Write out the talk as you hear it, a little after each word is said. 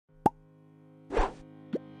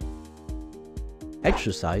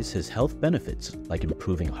Exercise has health benefits like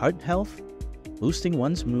improving heart health, boosting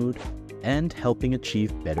one's mood, and helping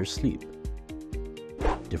achieve better sleep.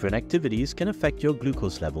 Different activities can affect your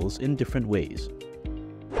glucose levels in different ways.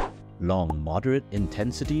 Long, moderate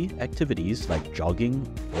intensity activities like jogging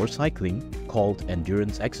or cycling, called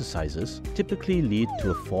endurance exercises, typically lead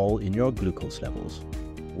to a fall in your glucose levels,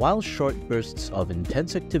 while short bursts of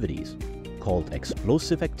intense activities, called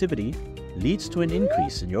explosive activity, leads to an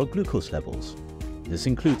increase in your glucose levels. This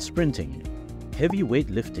includes sprinting, heavy weight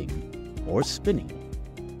lifting, or spinning.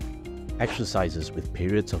 Exercises with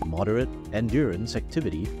periods of moderate endurance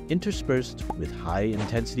activity interspersed with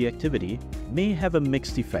high-intensity activity may have a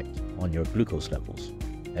mixed effect on your glucose levels.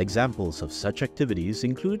 Examples of such activities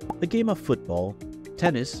include the game of football,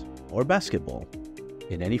 tennis, or basketball.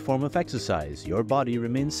 In any form of exercise, your body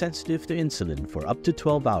remains sensitive to insulin for up to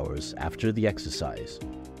 12 hours after the exercise,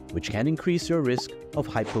 which can increase your risk of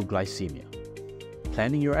hypoglycemia.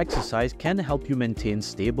 Planning your exercise can help you maintain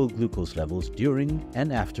stable glucose levels during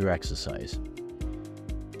and after exercise.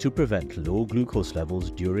 To prevent low glucose levels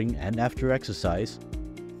during and after exercise,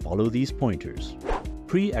 follow these pointers.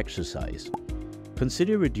 Pre-exercise.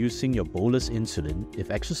 Consider reducing your bolus insulin if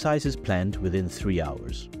exercise is planned within 3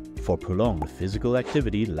 hours. For prolonged physical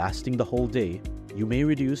activity lasting the whole day, you may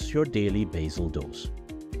reduce your daily basal dose.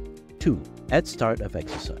 2. At start of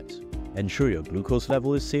exercise. Ensure your glucose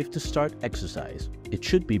level is safe to start exercise. It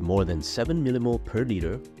should be more than 7 millimole per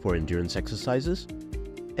liter for endurance exercises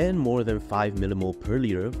and more than 5 millimole per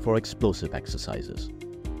liter for explosive exercises.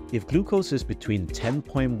 If glucose is between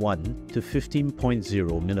 10.1 to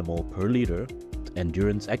 15.0 millimole per liter,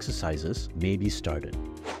 endurance exercises may be started.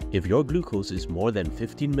 If your glucose is more than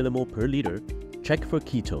 15 millimole per liter, check for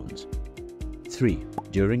ketones. 3.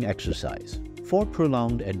 During exercise. For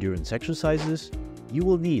prolonged endurance exercises, you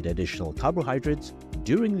will need additional carbohydrates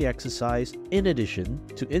during the exercise in addition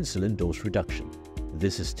to insulin dose reduction.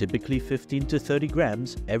 This is typically 15 to 30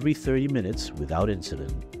 grams every 30 minutes without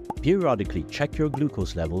insulin. Periodically check your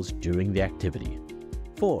glucose levels during the activity.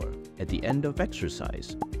 4. At the end of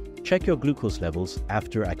exercise. Check your glucose levels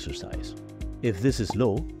after exercise. If this is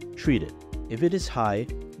low, treat it. If it is high,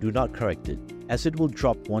 do not correct it, as it will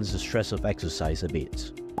drop once the stress of exercise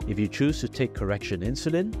abates. If you choose to take correction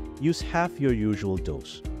insulin, use half your usual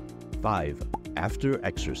dose. 5. After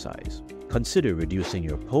exercise. Consider reducing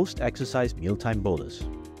your post-exercise mealtime bolus,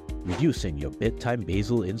 reducing your bedtime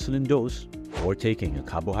basal insulin dose, or taking a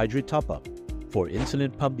carbohydrate top-up. For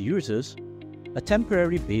insulin pump users, a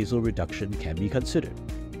temporary basal reduction can be considered.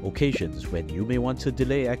 Occasions when you may want to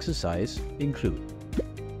delay exercise include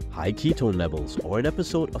high ketone levels or an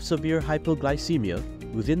episode of severe hypoglycemia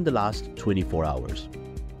within the last 24 hours.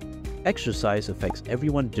 Exercise affects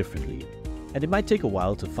everyone differently, and it might take a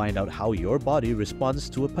while to find out how your body responds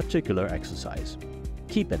to a particular exercise.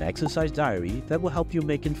 Keep an exercise diary that will help you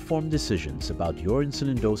make informed decisions about your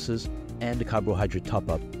insulin doses and the carbohydrate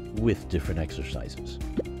top-up with different exercises.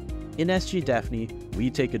 In SG Daphne, we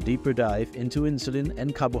take a deeper dive into insulin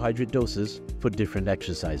and carbohydrate doses for different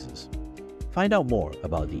exercises. Find out more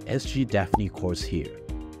about the SG Daphne course here.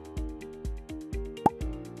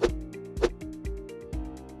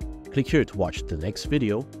 Click here to watch the next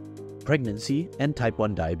video, Pregnancy and Type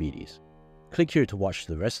 1 Diabetes. Click here to watch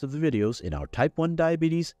the rest of the videos in our Type 1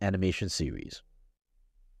 Diabetes animation series.